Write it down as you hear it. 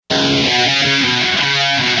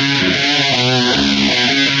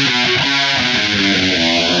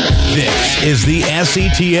is the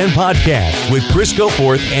SETN Podcast with Chris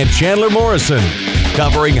Goforth and Chandler Morrison,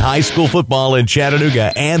 covering high school football in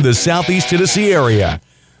Chattanooga and the Southeast Tennessee area.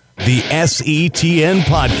 The SETN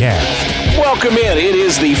Podcast. Welcome in. It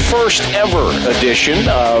is the first ever edition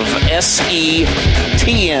of SETN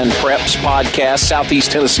Preps Podcast,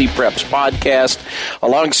 Southeast Tennessee Preps Podcast.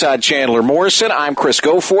 Alongside Chandler Morrison, I'm Chris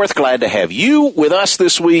Goforth. Glad to have you with us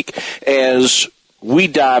this week as we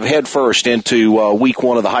dive headfirst into week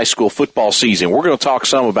one of the high school football season. We're going to talk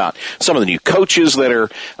some about some of the new coaches that are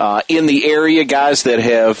in the area, guys that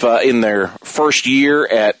have in their first year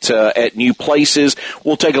at new places.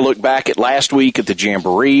 We'll take a look back at last week at the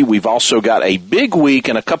Jamboree. We've also got a big week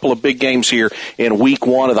and a couple of big games here in week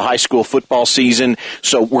one of the high school football season.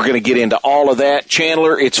 So we're going to get into all of that.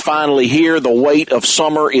 Chandler, it's finally here. The wait of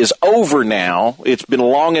summer is over now. It's been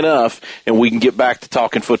long enough, and we can get back to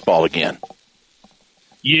talking football again.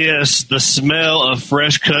 Yes, the smell of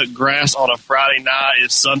fresh-cut grass on a Friday night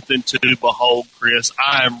is something to behold, Chris.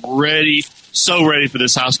 I am ready, so ready for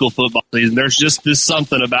this high school football season. There's just this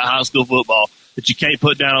something about high school football that you can't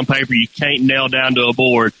put down on paper, you can't nail down to a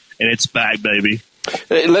board, and it's back, baby.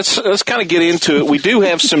 Let's kind of get into it. We do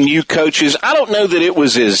have some new coaches. I don't know that it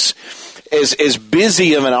was as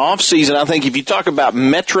busy of an off season. I think if you talk about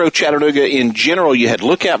Metro Chattanooga in general, you had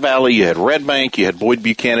Lookout Valley, you had Red Bank, you had Boyd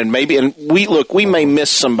Buchanan, maybe, and we may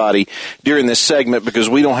miss somebody during this segment because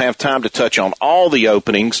we don't have time to touch on all the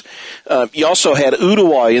openings. You also had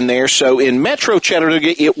Ooltewah in there, so in Metro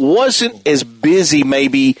Chattanooga, it wasn't as busy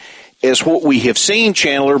maybe as what we have seen,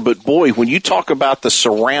 Chandler, but boy, when you talk about the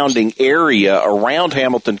surrounding area around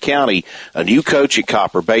Hamilton County, a new coach at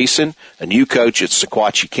Copper Basin, a new coach at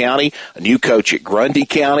Sequatchie County, a new coach at Grundy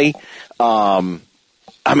County.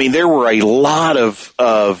 There were a lot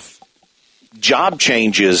of job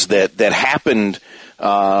changes that happened,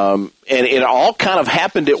 and it all kind of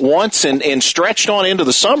happened at once and stretched on into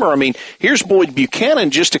the summer. I mean, here's Boyd Buchanan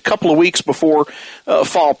just a couple of weeks before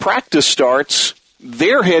fall practice starts.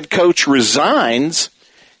 Their head coach resigns,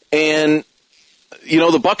 and,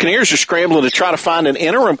 the Buccaneers are scrambling to try to find an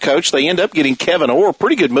interim coach. They end up getting Kevin Orr.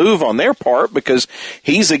 Pretty good move on their part because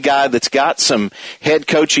he's a guy that's got some head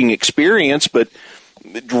coaching experience, but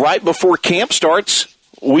right before camp starts,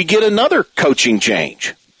 we get another coaching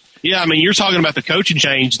change. Yeah, you're talking about the coaching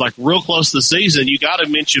change, like real close to the season. You got to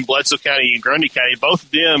mention Bledsoe County and Grundy County, both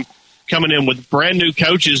of them coming in with brand new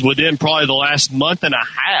coaches within probably the last month and a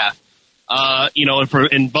half.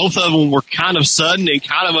 And both of them were kind of sudden and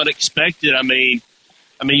kind of unexpected.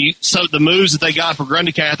 So the moves that they got for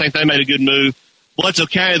Grundy County, I think they made a good move. Bledsoe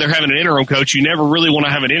County, they're having an interim coach. You never really want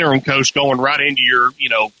to have an interim coach going right into your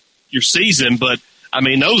season. But,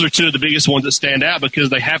 those are two of the biggest ones that stand out because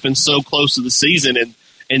they happen so close to the season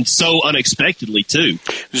and so unexpectedly, too.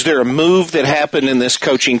 Is there a move that happened in this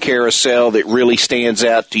coaching carousel that really stands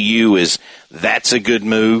out to you as that's a good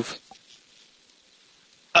move?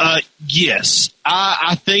 Yes.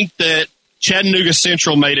 I think that Chattanooga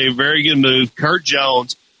Central made a very good move. Kurt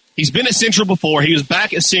Jones, he's been at Central before. He was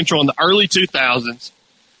back at Central in the early 2000s.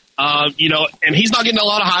 And he's not getting a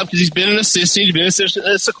lot of hype because he's been an assistant. He's been an assistant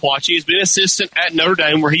at Sequatchie. He's been an assistant at Notre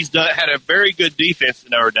Dame where he's had a very good defense at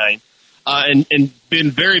Notre Dame and been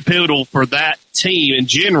very pivotal for that team in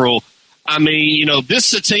general.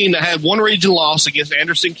 This is a team that had one region loss against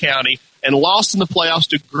Anderson County and lost in the playoffs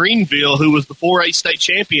to Greenville, who was the 4A state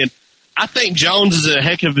champion. I think Jones is in a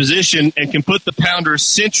heck of a position and can put the Pounders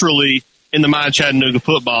centrally in the mind of Chattanooga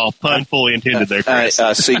football. Pun fully intended there, Chris.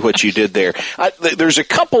 I see what you did there. There's a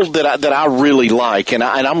couple that I really like, and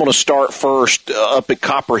I'm going to start first up at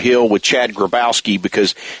Copper Hill with Chad Grabowski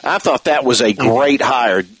because I thought that was a great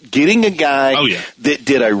hire. Getting a guy that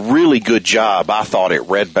did a really good job, I thought, at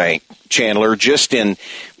Red Bank, Chandler, just in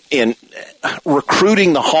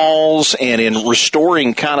recruiting the halls and in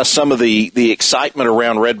restoring kind of some of the excitement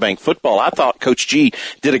around Red Bank football. I thought Coach G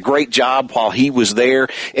did a great job while he was there.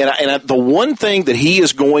 And the one thing that he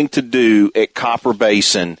is going to do at Copper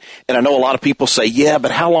Basin, and I know a lot of people say, yeah,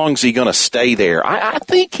 but how long is he going to stay there? I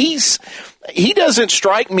think he doesn't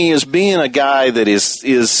strike me as being a guy that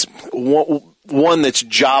is one that's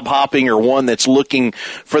job hopping or one that's looking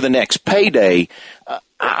for the next payday.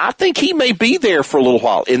 I think he may be there for a little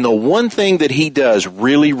while. And the one thing that he does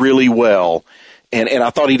really, really well, and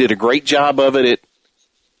I thought he did a great job of it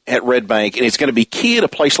at Red Bank, and it's going to be key at a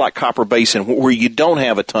place like Copper Basin where you don't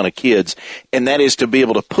have a ton of kids, and that is to be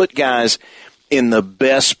able to put guys in the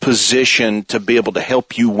best position to be able to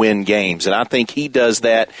help you win games. And I think he does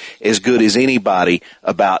that as good as anybody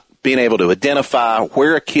about being able to identify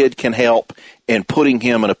where a kid can help and putting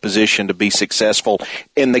him in a position to be successful.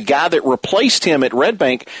 And the guy that replaced him at Red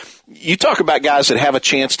Bank, you talk about guys that have a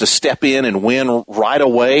chance to step in and win right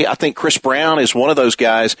away. I think Chris Brown is one of those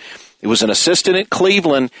guys. He was an assistant at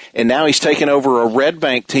Cleveland, and now he's taken over a Red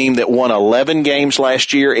Bank team that won 11 games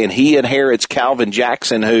last year, and he inherits Calvin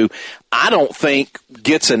Jackson, who I don't think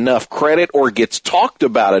gets enough credit or gets talked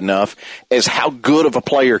about enough as how good of a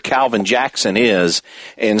player Calvin Jackson is.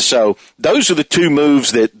 And so those are the two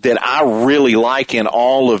moves that I really like in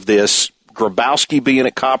all of this. Grabowski being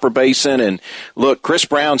at Copper Basin, and look, Chris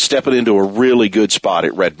Brown stepping into a really good spot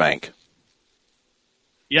at Red Bank.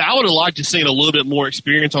 Yeah, I would have liked to seen a little bit more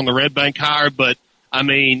experience on the Red Bank hire, but I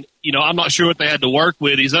mean, I'm not sure what they had to work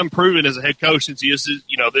with. He's unproven as a head coach since this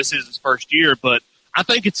is his first year, but I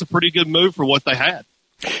think it's a pretty good move for what they had.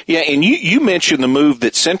 Yeah, and you mentioned the move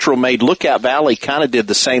that Central made. Lookout Valley kind of did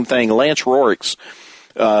the same thing. Lance Rorix,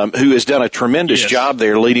 who has done a tremendous job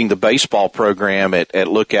there leading the baseball program at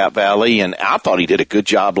Lookout Valley, and I thought he did a good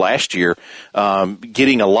job last year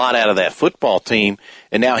getting a lot out of that football team,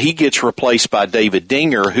 and now he gets replaced by David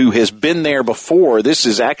Dinger, who has been there before. This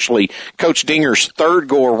is actually Coach Dinger's third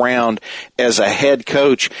go-around as a head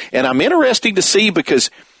coach, and I'm interested to see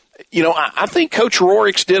because, I think Coach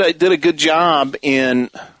Rorix did a good job in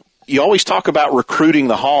 – you always talk about recruiting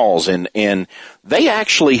the Halls, and they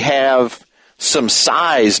actually have – some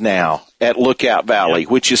size now at Lookout Valley,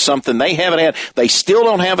 which is something they haven't had. They still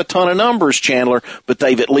don't have a ton of numbers, Chandler, but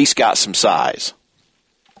they've at least got some size.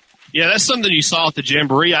 Yeah, that's something you saw at the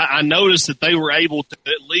Jamboree. I noticed that they were able to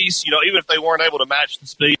at least, even if they weren't able to match the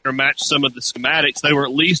speed or match some of the schematics, they were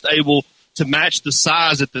at least able to match the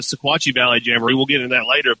size at the Sequatchie Valley Jamboree. We'll get into that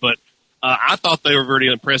later, but I thought they were very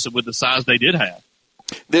impressive with the size they did have.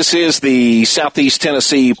 This is the Southeast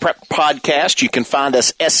Tennessee Prep Podcast. You can find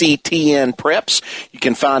us SETN Preps. You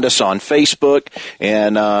can find us on Facebook,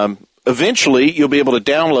 and eventually you'll be able to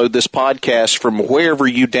download this podcast from wherever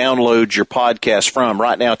you download your podcast from.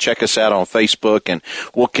 Right now, check us out on Facebook, and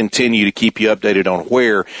we'll continue to keep you updated on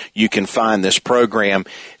where you can find this program.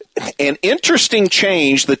 An interesting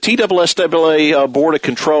change, the TSSAA Board of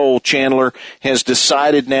Control, Chandler, has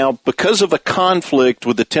decided now, because of a conflict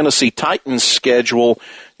with the Tennessee Titans schedule,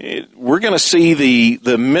 we're going to see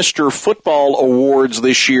the Mr. Football Awards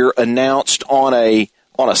this year announced on a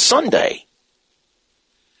Sunday.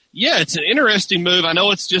 Yeah, it's an interesting move. I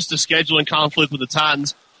know it's just a scheduling conflict with the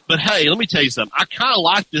Titans, but hey, let me tell you something. I kind of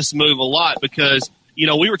like this move a lot because,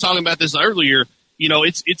 we were talking about this earlier.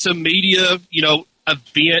 It's a media,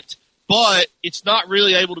 event, but it's not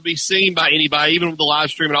really able to be seen by anybody, even with the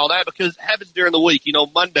live stream and all that, because it happens during the week,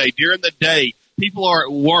 Monday, during the day. People are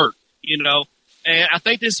at work, and I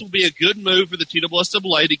think this will be a good move for the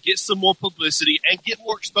TSSAA to get some more publicity and get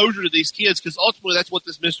more exposure to these kids, because ultimately that's what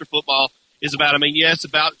this Mr. Football is about. I mean, yeah, it's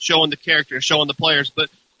about showing the character and showing the players, but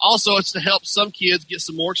also it's to help some kids get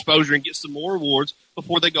some more exposure and get some more awards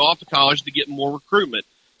before they go off to college to get more recruitment.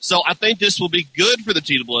 So I think this will be good for the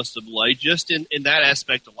TSSAA just in that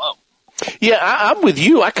aspect alone. Yeah, I'm with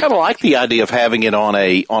you. I kind of like the idea of having it on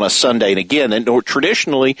a Sunday. And again,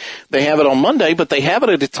 traditionally they have it on Monday, but they have it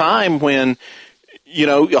at a time when,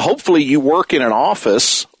 hopefully you work in an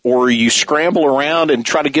office or you scramble around and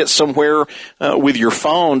try to get somewhere with your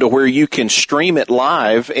phone to where you can stream it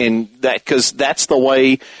live, and because that's the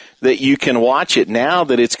way that you can watch it. Now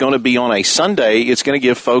that it's going to be on a Sunday, it's going to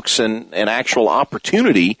give folks an actual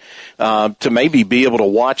opportunity to maybe be able to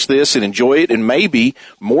watch this and enjoy it, and maybe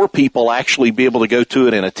more people actually be able to go to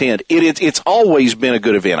it and attend. It's always been a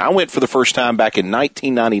good event. I went for the first time back in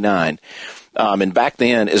 1999, and back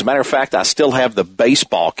then, as a matter of fact, I still have the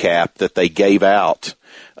baseball cap that they gave out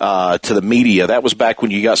to the media. That was back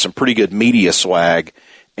when you got some pretty good media swag,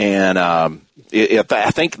 and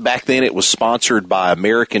I think back then it was sponsored by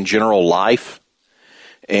American General Life,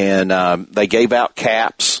 and they gave out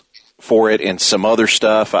caps for it and some other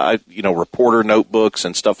stuff, reporter notebooks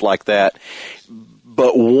and stuff like that.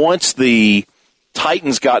 But once the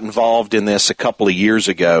Titans got involved in this a couple of years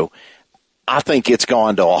ago, I think it's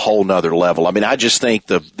gone to a whole nother level. I mean, I just think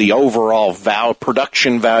the overall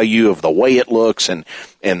production value of the way it looks and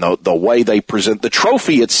the way they present the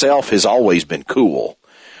trophy itself has always been cool.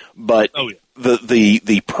 But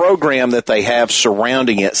the program that they have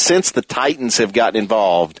surrounding it since the Titans have gotten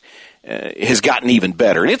involved has gotten even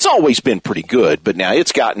better. And it's always been pretty good, but now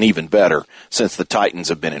it's gotten even better since the Titans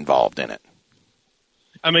have been involved in it.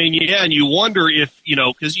 I mean, yeah, and you wonder if,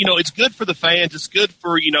 because, it's good for the fans, it's good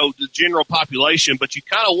for, the general population, but you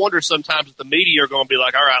kind of wonder sometimes if the media are going to be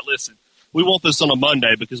like, all right, listen, we want this on a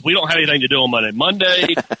Monday because we don't have anything to do on Monday.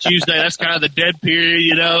 Monday, Tuesday, that's kind of the dead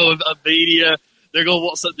period, of media. They're going to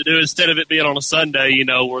want something to do instead of it being on a Sunday,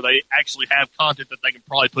 where they actually have content that they can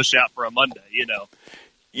probably push out for a Monday,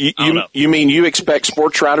 You mean you expect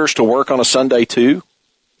sports writers to work on a Sunday too?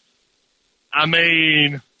 I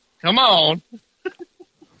mean, come on.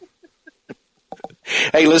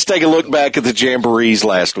 Hey, let's take a look back at the Jamborees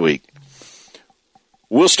last week.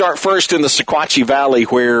 We'll start first in the Sequatchie Valley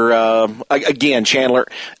where, again, Chandler,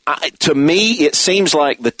 to me, it seems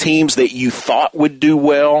like the teams that you thought would do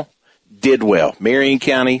well did well. Marion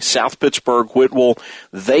County, South Pittsburgh, Whitwell,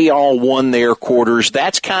 they all won their quarters.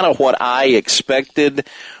 That's kind of what I expected.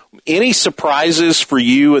 Any surprises for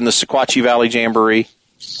you in the Sequatchie Valley Jamboree?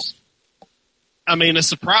 I mean, a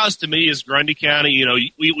surprise to me is Grundy County. You know,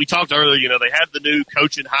 we talked earlier, they had the new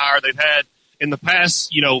coaching hire. They've had, in the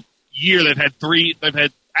past, year, they've had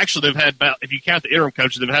about, if you count the interim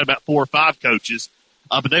coaches, they've had about 4 or 5 coaches.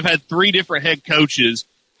 But they've had 3 different head coaches,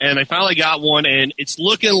 and they finally got one, and it's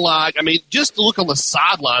looking like, I mean, just to look on the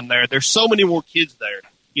sideline there's so many more kids there.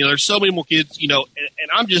 There's so many more kids, and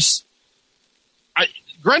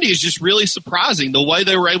Grundy is just really surprising the way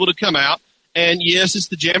they were able to come out. And, yes, it's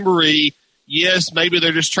the Jamboree. Yes, maybe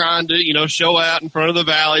they're just trying to, show out in front of the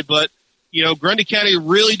Valley, but, Grundy County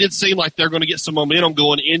really did seem like they're going to get some momentum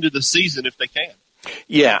going into the season if they can.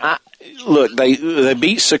 Yeah, look, they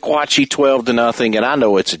beat Sequatchie 12-0, and I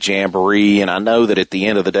know it's a Jamboree, and I know that at the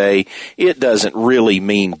end of the day, it doesn't really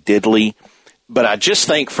mean diddly, but I just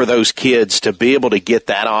think for those kids to be able to get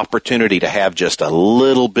that opportunity to have just a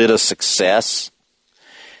little bit of success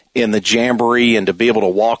in the Jamboree and to be able to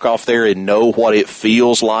walk off there and know what it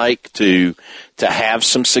feels like to have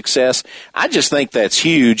some success, I just think that's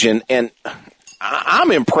huge, and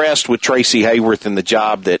I'm impressed with Tracy Hayworth and the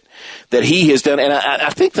job that he has done. And I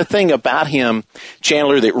think the thing about him,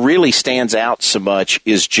 Chandler, that really stands out so much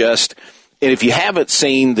is just, and if you haven't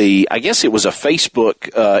seen I guess it was a Facebook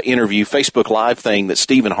interview, Facebook Live thing that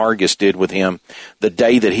Stephen Hargis did with him the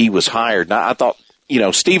day that he was hired. Now, I thought,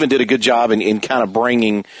 Stephen did a good job in kind of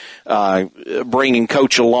bringing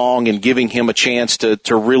Coach along and giving him a chance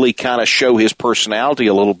to really kind of show his personality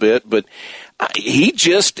a little bit. But he's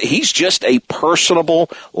just a personable,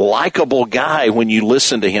 likable guy when you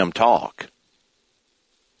listen to him talk.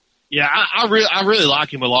 Yeah, I really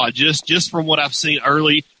like him a lot, just from what I've seen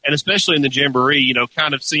early, and especially in the Jamboree,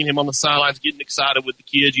 kind of seeing him on the sidelines getting excited with the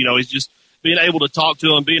kids. He's just being able to talk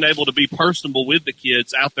to them, being able to be personable with the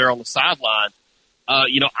kids out there on the sideline.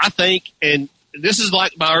 I think, and this is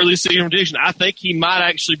like my early season prediction, I think he might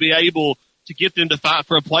actually be able to get them to fight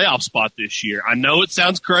for a playoff spot this year. I know it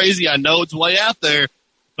sounds crazy. I know it's way out there,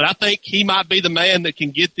 but I think he might be the man that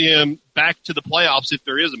can get them back to the playoffs if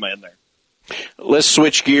there is a man there. Let's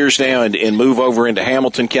switch gears now and move over into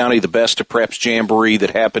Hamilton County, the Best of Preps Jamboree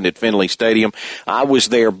that happened at Finley Stadium. I was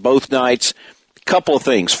there both nights. Couple of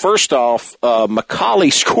things. First off,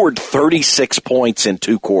 McCallie scored 36 points in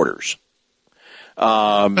 2 quarters.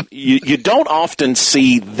 You don't often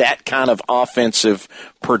see that kind of offensive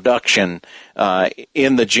production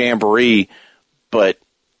in the Jamboree, but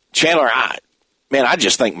Chandler, I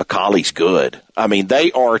just think McCallie's good. I mean,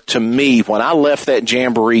 they are, to me, when I left that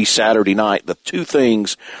Jamboree Saturday night, the 2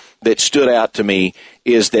 things that stood out to me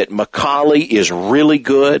is that McCallie is really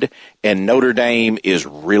good and Notre Dame is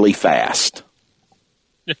really fast.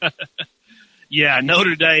 Yeah,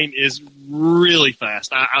 Notre Dame is really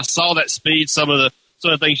fast. I saw that speed, some of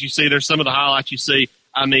the things you see there, some of the highlights you see.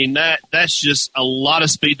 I mean, that's just a lot of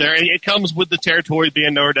speed there. And it comes with the territory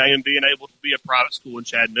being Notre Dame and being able to be a private school in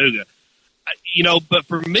Chattanooga. But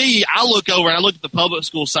for me, I look over and I look at the public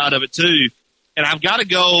school side of it too, and I've got to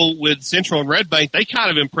go with Central and Red Bank. They kind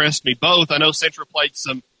of impressed me both. I know Central played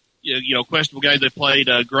some, questionable games. They played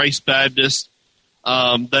Grace Baptist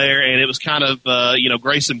there, and it was kind of,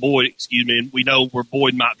 Grace and Boyd, excuse me, and we know where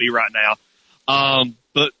Boyd might be right now.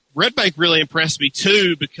 But Red Bank really impressed me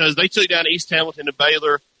too because they took down East Hamilton and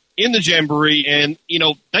Baylor in the Jamboree, and,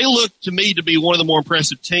 they look to me to be one of the more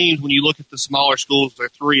impressive teams when you look at the smaller schools. They're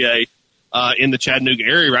 3A. In the Chattanooga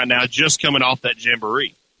area right now, just coming off that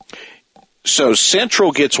Jamboree. So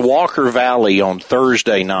Central gets Walker Valley on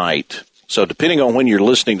Thursday night. So depending on when you're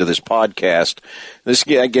listening to this podcast, this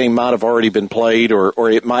game might have already been played or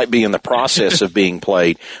it might be in the process of being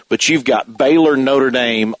played. But you've got Baylor Notre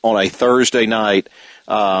Dame on a Thursday night,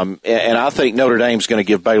 and I think Notre Dame's going to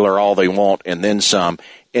give Baylor all they want and then some.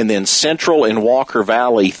 And then Central and Walker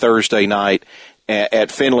Valley Thursday night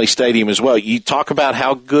at Finley Stadium as well. You talk about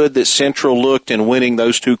how good that Central looked in winning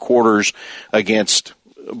those 2 quarters against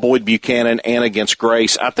Boyd Buchanan and against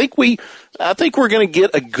Grace. I think we're going to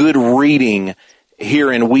get a good reading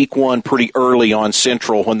here in week 1 pretty early on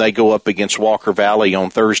Central when they go up against Walker Valley on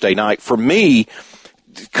Thursday night. For me,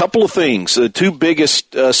 a couple of things. The 2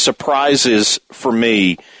 biggest surprises for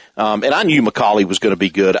me And I knew McCallie was going to be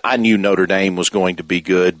good. I knew Notre Dame was going to be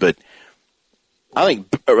good, but I think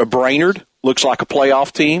Brainerd looks like a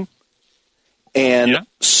playoff team, and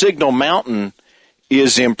Signal Mountain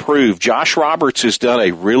is improved. Josh Roberts has done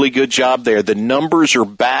a really good job there. The numbers are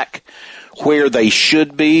back where they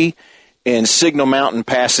should be, and Signal Mountain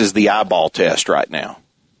passes the eyeball test right now.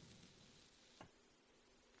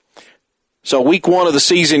 So week one of the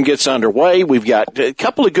season gets underway. We've got a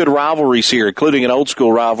couple of good rivalries here, including an old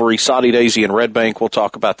school rivalry, Soddy Daisy and Red Bank. We'll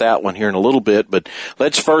talk about that one here in a little bit. But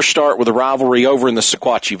let's first start with a rivalry over in the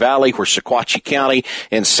Sequatchie Valley, where Sequatchie County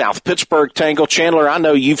and South Pittsburg tangle. Chandler, I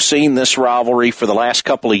know you've seen this rivalry for the last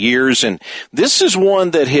couple of years, and this is one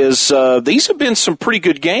that has these have been some pretty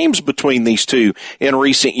good games between these two in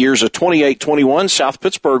recent years. A 28-21 South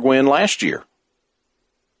Pittsburg win last year.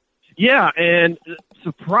 Yeah, and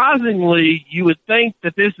surprisingly, you would think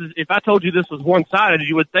that this is, if I told you this was one-sided,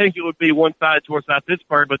 you would think it would be one-sided towards South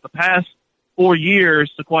Pittsburg, but the past 4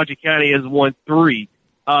 years, Sequatchie County has won 3,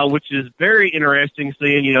 which is very interesting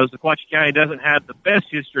seeing, Sequatchie County doesn't have the best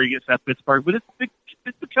history against South Pittsburg, but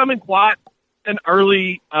it's becoming quite an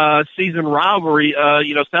early season rivalry.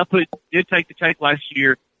 South Pitt did take the cake last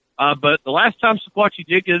year, but the last time Sequatchie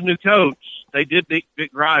did get a new coach, they did beat Vic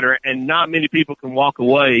Ryder, and not many people can walk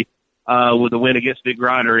away with a win against Big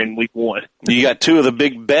Ryder in week 1. You got two of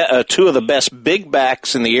the best big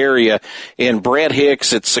backs in the area, in Brad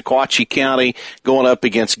Hicks at Sequatchie County going up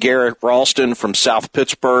against Garrett Ralston from South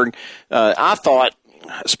Pittsburg. I thought,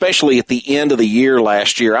 especially at the end of the year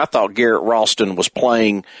last year, I thought Garrett Ralston was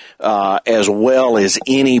playing as well as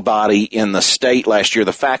anybody in the state last year.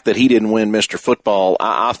 The fact that he didn't win Mr. Football,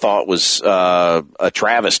 I thought was a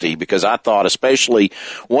travesty, because I thought, especially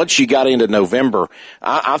once you got into November,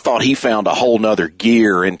 I thought he found a whole nother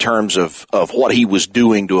gear in terms of what he was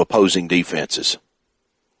doing to opposing defenses.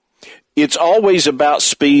 It's always about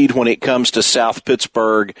speed when it comes to South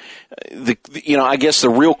Pittsburg. I guess the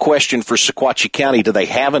real question for Sequatchie County, do they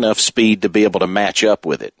have enough speed to be able to match up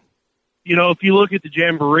with it? If you look at the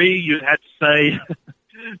Jamboree, you'd have to say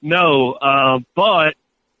no. But,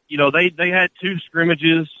 they had 2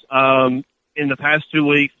 scrimmages in the past 2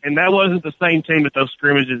 weeks, and that wasn't the same team at those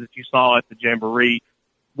scrimmages that you saw at the Jamboree.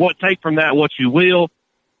 Take from that what you will.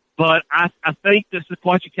 But I think that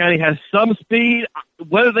Sequatchie County has some speed.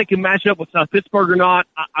 Whether they can match up with South Pittsburg or not,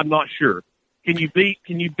 I'm not sure. Can you beat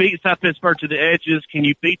South Pittsburg to the edges? Can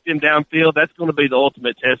you beat them downfield? That's going to be the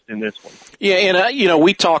ultimate test in this one. Yeah, and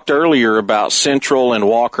we talked earlier about Central and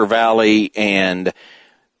Walker Valley, and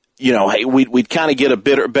we'd kind of get a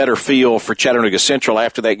better feel for Chattanooga Central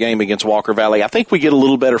after that game against Walker Valley. I think we get a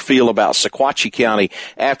little better feel about Sequatchie County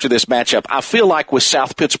after this matchup. I feel like with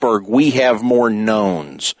South Pittsburg, we have more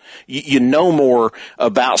knowns. You know more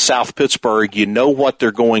about South Pittsburg. You know what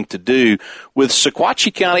they're going to do. With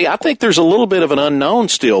Sequatchie County, I think there's a little bit of an unknown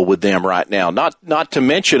still with them right now, not to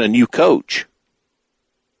mention a new coach.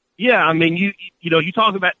 Yeah, I mean, you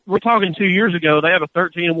talk about, we're talking 2 years ago, they have a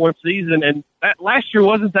 13-1 season, and that last year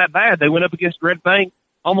wasn't that bad. They went up against Red Bank,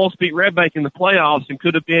 almost beat Red Bank in the playoffs, and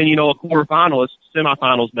could have been, a quarterfinalist,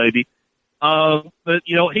 semifinals maybe. But,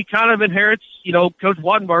 he kind of inherits, Coach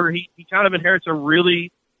Wattenberger, he kind of inherits a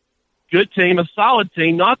really good team, a solid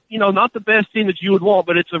team, not the best team that you would want,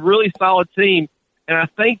 but it's a really solid team. And I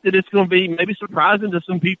think that it's going to be maybe surprising to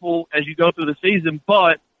some people as you go through the season,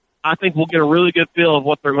 but I think we'll get a really good feel of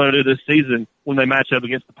what they're going to do this season when they match up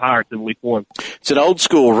against the Pirates in week 1. It's an old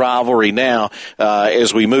school rivalry now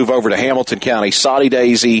as we move over to Hamilton County, Soddy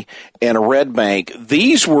Daisy and Red Bank.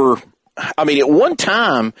 These were, at one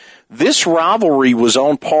time, this rivalry was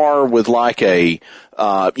on par with like a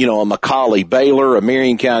McCallie Baylor, a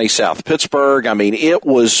Marion County South Pittsburg. It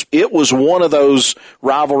was one of those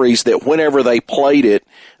rivalries that whenever they played it,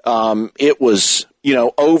 it was,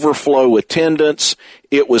 overflow attendance.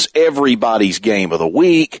 It was everybody's game of the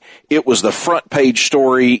week. It was the front page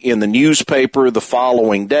story in the newspaper the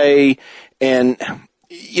following day. And,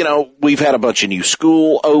 we've had a bunch of new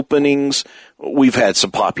school openings. We've had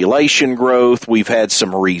some population growth. We've had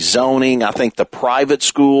some rezoning. I think the private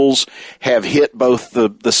schools have hit both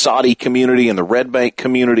the Soddy community and the Red Bank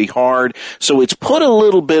community hard. So it's put a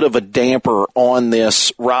little bit of a damper on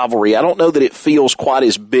this rivalry. I don't know that it feels quite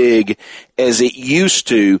as big as it used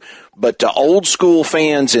to, but to old school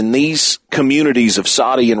fans in these communities of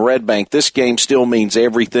Soddy and Red Bank, this game still means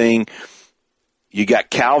everything. You got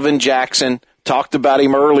Calvin Jackson. Talked about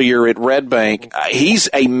him earlier at Red Bank. He's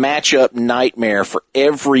a matchup nightmare for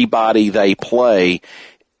everybody they play,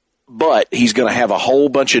 but he's going to have a whole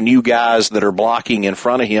bunch of new guys that are blocking in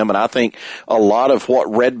front of him, and I think a lot of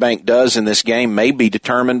what Red Bank does in this game may be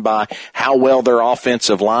determined by how well their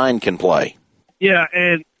offensive line can play. Yeah,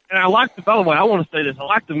 and And I like the, by the way, I want to say this. I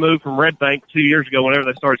like the move from Red Bank 2 years ago whenever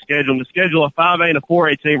they started scheduling to schedule a 5A and a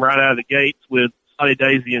 4A team right out of the gates with Sunny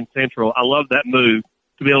Daisy and Central. I love that move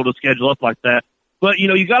to be able to schedule up like that. But, you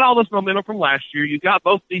know, you got all this momentum from last year. You got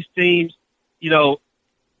both these teams, heading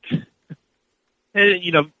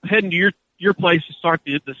to your place to start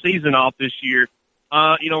the season off this year.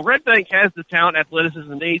 Red Bank has the talent,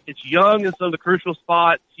 athleticism needs. It's young in some of the crucial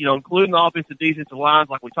spots, including the offensive, defensive lines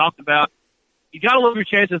like we talked about. You got to love your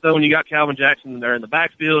chances, though, when you got Calvin Jackson there in the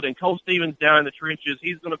backfield and Cole Stevens down in the trenches.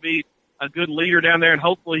 He's going to be a good leader down there, and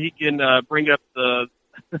hopefully he can bring up the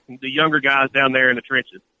younger guys down there in the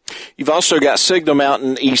trenches. You've also got Signal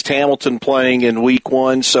Mountain, East Hamilton playing in week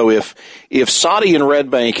 1. So if Soddy and Red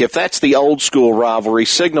Bank, if that's the old school rivalry,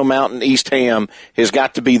 Signal Mountain, East Ham has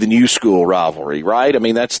got to be the new school rivalry, right? I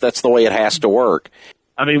mean, that's the way it has to work.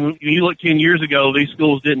 I mean, when you look 10 years ago, these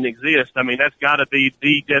schools didn't exist. I mean, that's got to be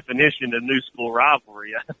the definition of new school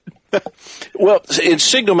rivalry. Well, and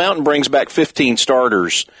Signal Mountain brings back 15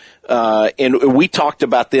 starters, and we talked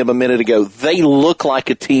about them a minute ago. They look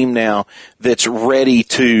like a team now that's ready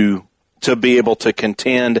to be able to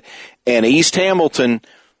contend. And East Hamilton,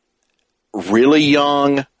 really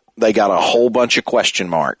young. They got a whole bunch of question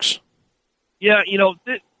marks. Yeah,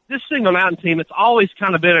 this Signal Mountain team, it's always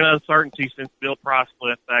kind of been an uncertainty since Bill Price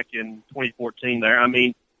left back in 2014 there. I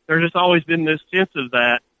mean, there's just always been this sense of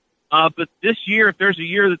that. But this year, if there's a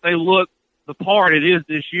year that they look the part, it is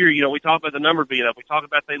this year. We talk about the number being up. We talk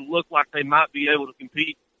about they look like they might be able to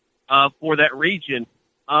compete for that region.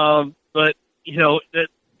 But, that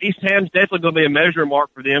East Ham's definitely going to be a measure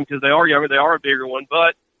mark for them because they are younger. They are a bigger one.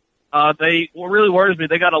 But what really worries me,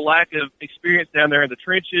 they got a lack of experience down there in the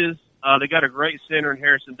trenches. They got a great center in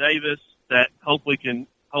Harrison Davis that hopefully can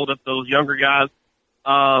hold up those younger guys.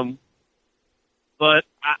 But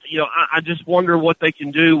I just wonder what they can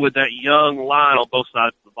do with that young line on both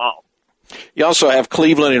sides of the ball. You also have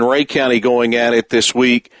Cleveland and Ray County going at it this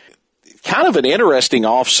week. Kind of an interesting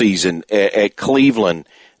offseason at Cleveland.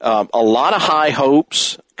 A lot of high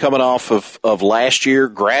hopes coming off of last year.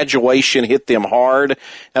 Graduation hit them hard.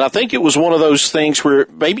 And I think it was one of those things where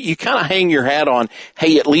maybe you kind of hang your hat on,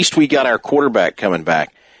 hey, at least we got our quarterback coming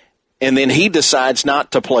back. And then he decides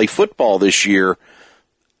not to play football this year.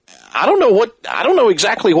 I don't know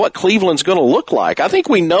exactly what Cleveland's going to look like. I think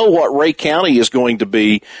we know what Ray County is going to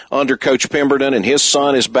be under Coach Pemberton, and his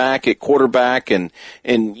son is back at quarterback, and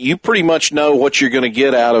you pretty much know what you're going to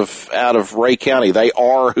get out of Ray County. They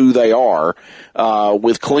are who they are.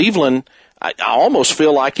 With Cleveland, I almost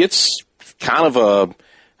feel like it's kind of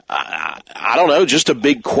I don't know, just a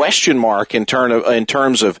big question mark in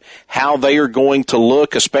terms of how they are going to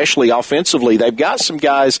look, especially offensively. They've got some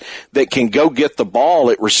guys that can go get the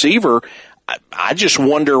ball at receiver. I just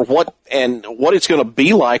wonder what it's going to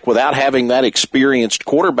be like without having that experienced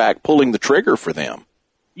quarterback pulling the trigger for them.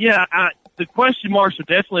 Yeah, the question marks are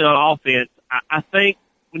definitely on offense. I think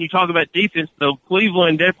when you talk about defense, though,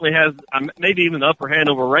 Cleveland definitely has maybe even the upper hand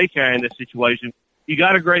over Ray County in this situation. You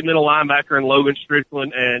got a great middle linebacker in Logan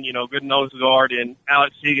Strickland and, good nose guard and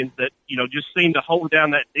Alex Higgins that, just seem to hold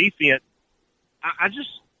down that defense.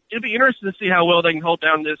 It'll be interesting to see how well they can hold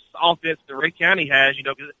down this offense that Ray County has,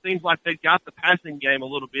 because it seems like they've got the passing game a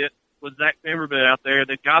little bit with Zach Pemberton out there.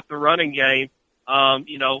 They've got the running game, and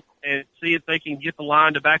see if they can get the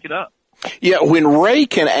line to back it up. Yeah, when Ray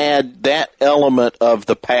can add that element of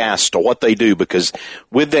the pass to what they do, because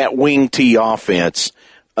with that wing T offense,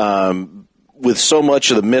 with so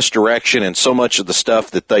much of the misdirection and so much of the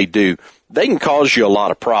stuff that they do, they can cause you a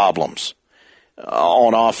lot of problems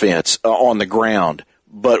on offense, on the ground.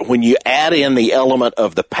 But when you add in the element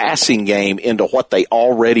of the passing game into what they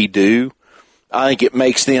already do, I think it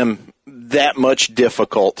makes them that much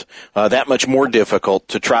more difficult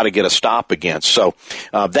to try to get a stop against. So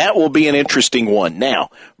that will be an interesting one.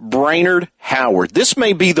 Now, Brainerd Howard. This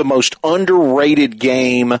may be the most underrated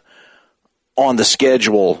game on the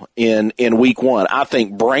schedule in week 1. I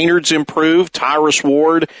think Brainerd's improved. Tyrus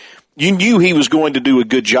Ward, you knew he was going to do a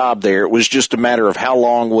good job there. It was just a matter of how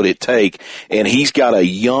long would it take. And he's got a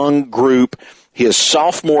young group. His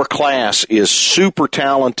sophomore class is super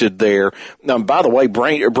talented there. Now, by the way,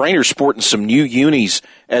 Brainerd's sporting some new unis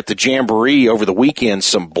at the Jamboree over the weekend,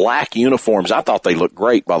 some black uniforms. I thought they looked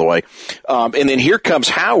great, by the way. And then here comes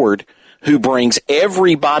Howard, who brings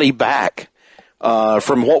everybody back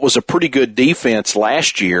from what was a pretty good defense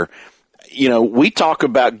last year. We talk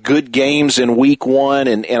about good games in week 1,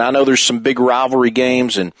 and I know there's some big rivalry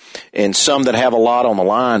games and some that have a lot on the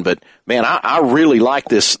line, but man, I really like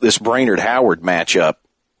this Brainerd Howard matchup.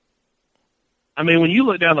 I mean, when you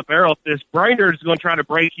look down the barrel of this, Brainerd is going to try to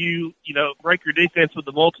break your defense with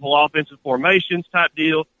the multiple offensive formations type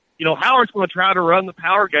deal. Howard's going to try to run the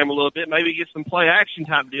power game a little bit, maybe get some play action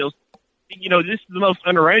type deals. This is the most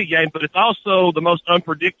underrated game, but it's also the most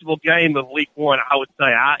unpredictable game of week one, I would say.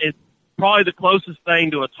 It's probably the closest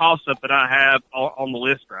thing to a toss-up that I have on the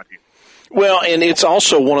list right here. Well, and it's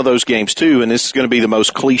also one of those games, too, and this is going to be the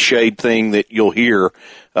most cliched thing that you'll hear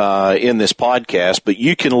in this podcast, but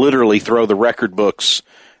you can literally throw the record books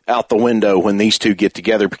out the window when these two get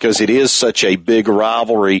together because it is such a big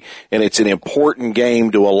rivalry and it's an important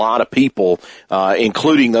game to a lot of people,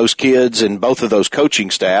 including those kids and both of those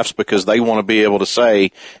coaching staffs because they want to be able to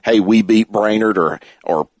say, hey, we beat Brainerd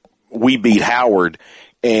or we beat Howard.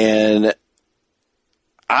 And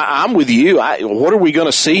I'm with you. What are we going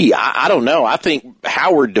to see? I don't know. I think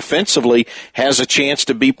Howard defensively has a chance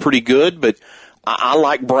to be pretty good, but I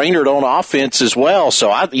like Brainerd on offense as well. So,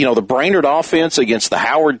 the Brainerd offense against the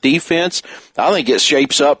Howard defense, I think it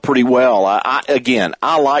shapes up pretty well.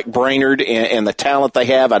 I like Brainerd and the talent they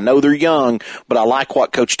have. I know they're young, but I like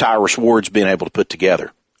what Coach Tyrus Ward's been able to put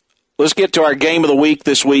together. Let's get to our game of the week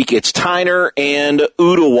this week. It's Tyner and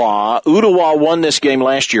Ooltewah. Ooltewah won this game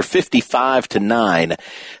last year 55-9.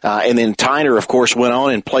 And then Tyner, of course, went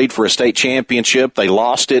on and played for a state championship. They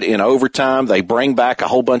lost it in overtime. They bring back a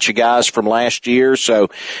whole bunch of guys from last year. So,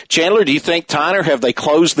 Chandler, do you think Tyner, have they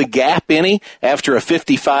closed the gap any after a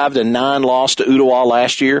 55-9 loss to Ooltewah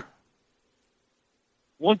last year?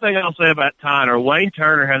 One thing I'll say about Tyner, Wayne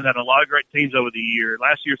Turner has had a lot of great teams over the year.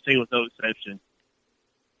 Last year's team was no exception.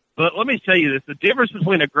 But let me tell you this, the difference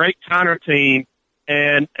between a great Tyner team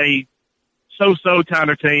and a so-so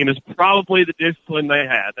Tyner team is probably the discipline they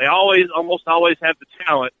have. They almost always have the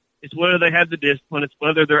talent. It's whether they have the discipline. It's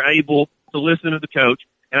whether they're able to listen to the coach.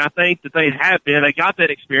 And I think that they have been. They got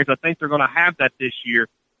that experience. I think they're going to have that this year.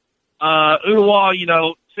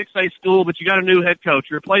 Ooltewah, 6A school, but you got a new head coach.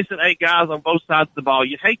 You're replacing 8 guys on both sides of the ball.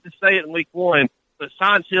 You hate to say it in week 1, but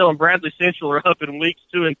Science Hill and Bradley Central are up in weeks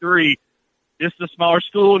 2 and 3. This is a smaller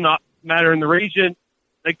school, not matter in the region.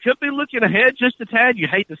 They could be looking ahead just a tad. You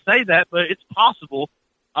hate to say that, but it's possible.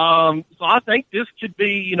 So I think this could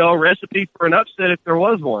be, a recipe for an upset if there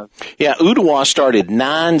was one. Yeah, Ooltewah started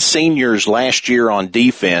 9 seniors last year on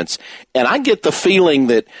defense, and I get the feeling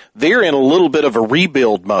that they're in a little bit of a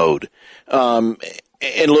rebuild mode.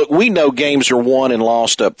 And look, we know games are won and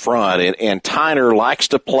lost up front, and Tyner likes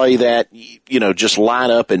to play that, just line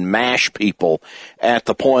up and mash people at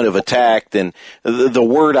the point of attack. And the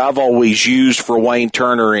word I've always used for Wayne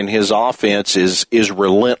Turner in his offense is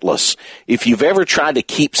relentless. If you've ever tried to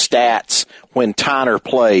keep stats when Tyner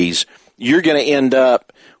plays, you're going to end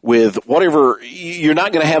up with whatever, you're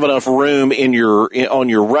not going to have enough room on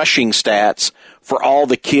your rushing stats for all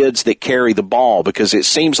the kids that carry the ball because it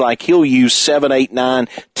seems like he'll use 7, 8, 9,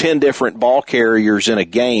 10 different ball carriers in a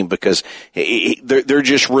game because they're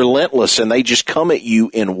just relentless and they just come at you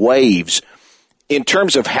in waves. In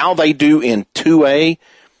terms of how they do in 2A,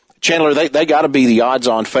 Chandler, they got to be the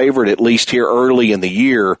odds-on favorite at least here early in the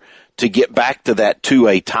year to get back to that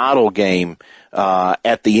 2A title game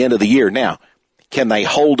at the end of the year. Now, can they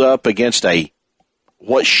hold up against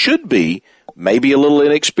what should be maybe a little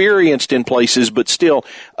inexperienced in places, but still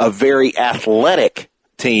a very athletic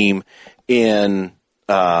team in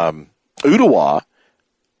Ooltewah?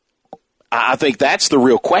 I think that's the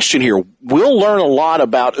real question here. We'll learn a lot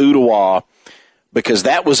about Ooltewah because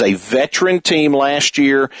that was a veteran team last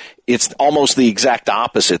year. It's almost the exact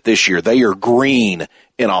opposite this year. They are green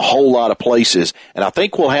in a whole lot of places, and I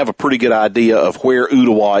think we'll have a pretty good idea of where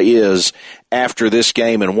Ooltewah is after this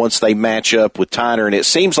game and once they match up with Tyner. And it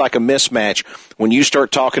seems like a mismatch when you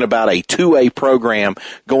start talking about a 2A program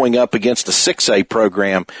going up against a 6A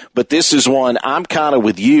program. But this is one I'm kind of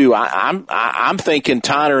with you. I'm thinking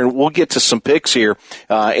Tyner, and we'll get to some picks here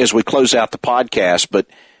as we close out the podcast, but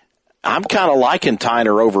I'm kind of liking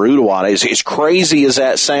Tyner over Ooltewah. As crazy as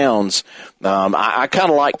that sounds, I kind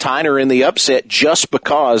of like Tyner in the upset just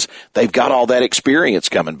because they've got all that experience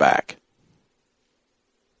coming back.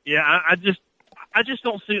 Yeah, I just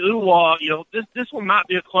don't see Ooltewah. This one might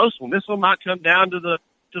be a close one. This one might come down to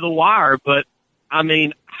the wire. But I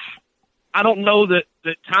mean, I don't know that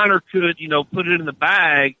Tyner could put it in the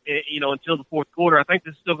bag until the fourth quarter. I think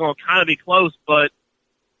this is still going to kind of be close, but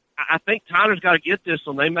I think Tyner's got to get this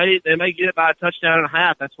one. They may get it by a touchdown and a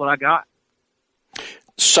half. That's what I got.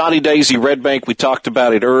 Soddy Daisy Red Bank, we talked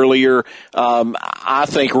about it earlier. I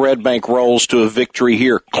think Red Bank rolls to a victory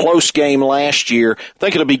here. Close game last year. I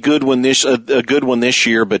think it'll be a good one this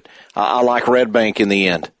year, but I like Red Bank in the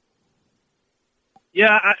end.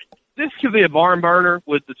 Yeah, this could be a barn burner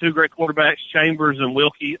with the two great quarterbacks, Chambers and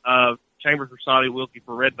Wilkie. Chambers for Soddy, Wilkie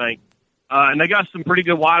for Red Bank. And they got some pretty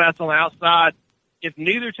good wideouts on the outside. if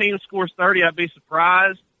neither team scores 30, I'd be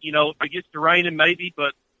surprised. You know, if it gets to raining, maybe.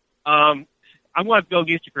 But I'm going to have to go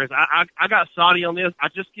against you, Chris. I got Saudi on this. I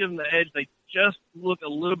just give them the edge. They just look a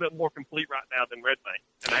little bit more complete right now than Red Bank.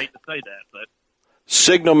 And I hate to say that, but.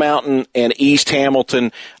 Signal Mountain and East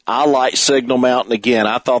Hamilton. I like Signal Mountain again.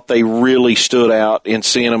 I thought they really stood out in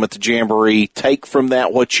seeing them at the Jamboree. Take from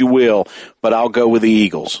that what you will, but I'll go with the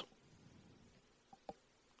Eagles.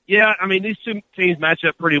 Yeah, I mean, these two teams match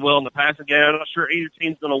up pretty well in the passing game. I'm not sure either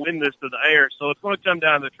team's going to win this to the air, so it's going to come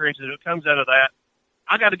down to the trenches. If it comes out of that,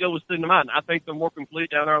 I got to go with Signal Mountain. I think they're more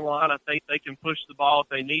complete down our line. I think they can push the ball if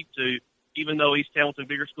they need to, even though East Hamilton,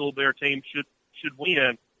 bigger school, bigger team, should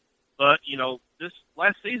win. But, you know, this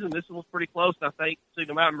last season, this was pretty close. I think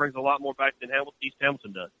Signal Mountain brings a lot more back than East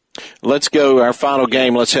Hamilton does. Let's go. Our final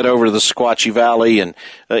game, let's head over to the Sequatchie Valley. And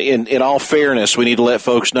in all fairness, we need to let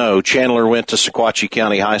folks know Chandler went to Sequatchie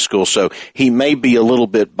County High School, so he may be a little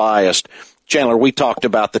bit biased. Chandler, we talked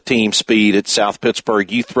about the team speed at South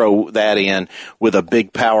Pittsburgh. You throw that in with a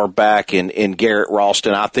big power back in Garrett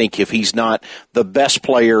Ralston. I think if he's not the best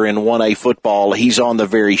player in 1A football, he's on the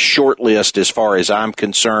very short list as far as I'm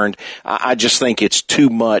concerned. I just think it's too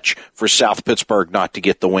much for South Pittsburgh not to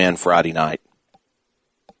get the win Friday night.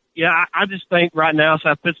 Yeah, I just think right now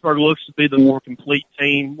South Pittsburgh looks to be the more complete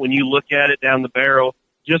team when you look at it down the barrel,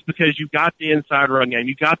 just because you've got the inside run game,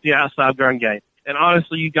 you got the outside run game. And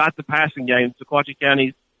honestly, you got the passing game. Sequatchie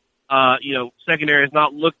County's, secondary has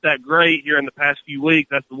not looked that great here in the past few weeks.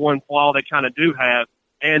 That's the one flaw they kind of do have,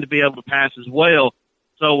 and to be able to pass as well.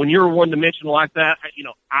 So when you're one-dimensional like that,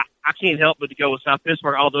 I can't help but to go with South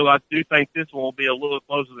Pittsburgh, although I do think this one will be a little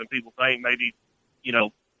closer than people think, maybe,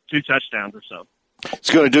 2 touchdowns or so.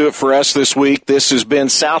 It's going to do it for us this week. This has been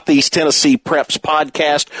Southeast Tennessee Preps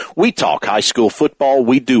Podcast. We talk high school football.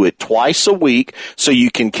 We do it twice a week, so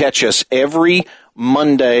you can catch us every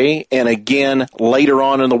Monday and again later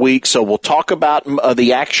on in the week. So we'll talk about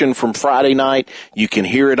the action from Friday night. You can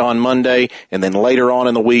hear it on Monday, and then later on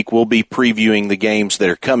in the week we'll be previewing the games that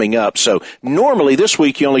are coming up. So normally this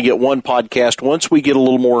week you only get one podcast. Once we get a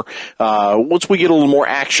little more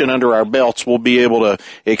action under our belts, we'll be able to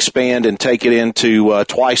expand and take it into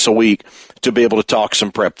twice a week to be able to talk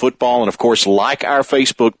some prep football. And, of course, like our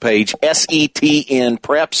Facebook page, SETN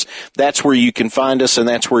Preps, that's where you can find us, and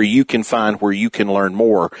that's where you can find where you can learn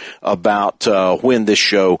more about when this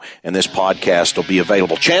show and this podcast will be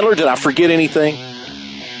available. Chandler, did I forget anything?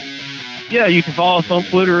 Yeah, you can follow us on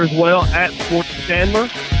Twitter as well, at SportsChandler.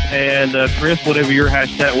 And, Chris, whatever your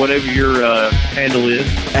hashtag, whatever your handle is.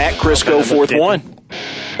 At Crisco41.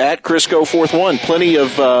 At Crisco41.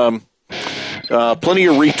 Plenty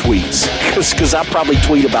of retweets, because I probably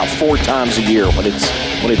tweet about 4 times a year when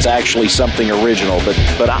it's actually something original.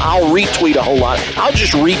 But I'll retweet a whole lot. I'll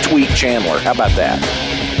just retweet Chandler. How about that?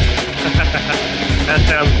 That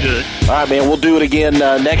sounds good. All right, man. We'll do it again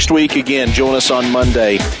next week. Again, join us on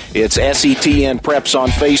Monday. It's SETN Preps on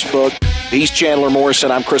Facebook. He's Chandler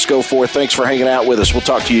Morrison. I'm Crisco Forth. Thanks for hanging out with us. We'll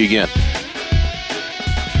talk to you again.